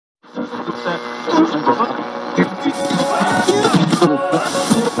The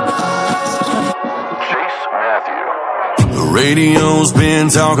radio's been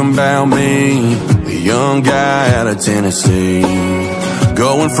talking about me, a young guy out of Tennessee,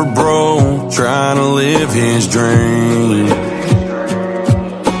 going for broke, trying to live his dream.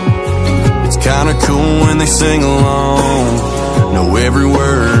 It's kinda cool when they sing along, know every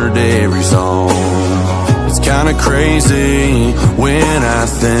word to every song. It's kinda crazy when I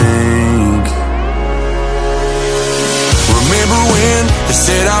think, remember when they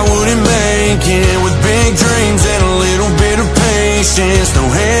said I wouldn't make it, with big dreams and a little bit of patience, no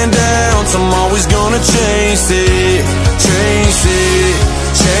handouts, I'm always gonna chase it, chase it,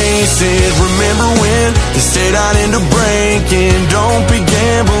 chase it. Remember when they said I'd end up breaking, don't be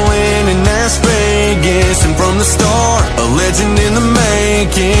gambling in Las Vegas, and from the start, a legend in the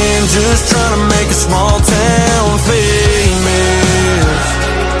making, just trying to make a small town famous,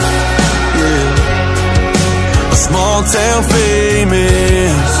 yeah, a small town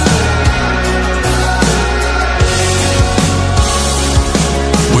famous.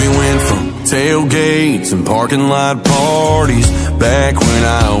 We went from tailgates and parking lot parties back when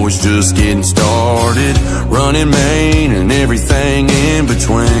I was just getting started, running Maine and everything in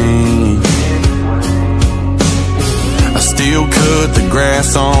between. I still cut the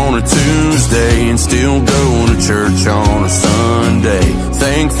grass on a Tuesday and still go to church on a Sunday.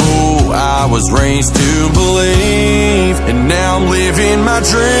 Thankful I was raised to believe, and now I'm living my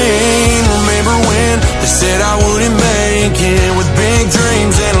dream. Remember when they said I wouldn't make it, with big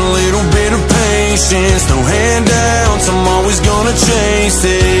dreams and a little bit of patience, no handouts, I'm always gonna chase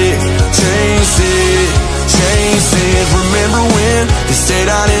it, chase it, chase it. Remember when they said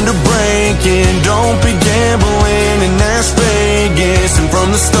I'd end up breaking, don't be gambling in Las Vegas, and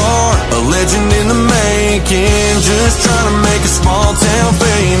from the start, a legend in the making, just trying to make a small town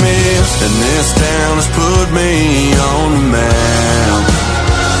famous. And this town has put me on the map,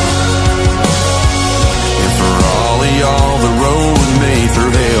 and for all of y'all that rode with me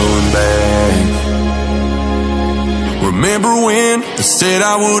through hell and back. Remember when they said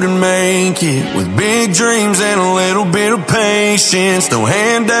I wouldn't make it, with big dreams and a little bit of patience, no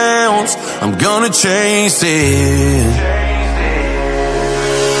handouts, I'm gonna chase it.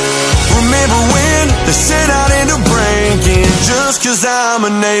 Remember when they said I'd end up breaking, just cause I'm a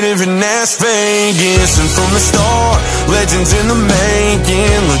native in Las Vegas, and from the start, legends in the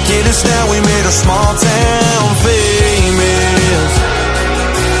making, look at us now, we made a small town famous,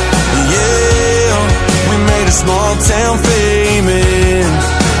 yeah, we made a small town famous.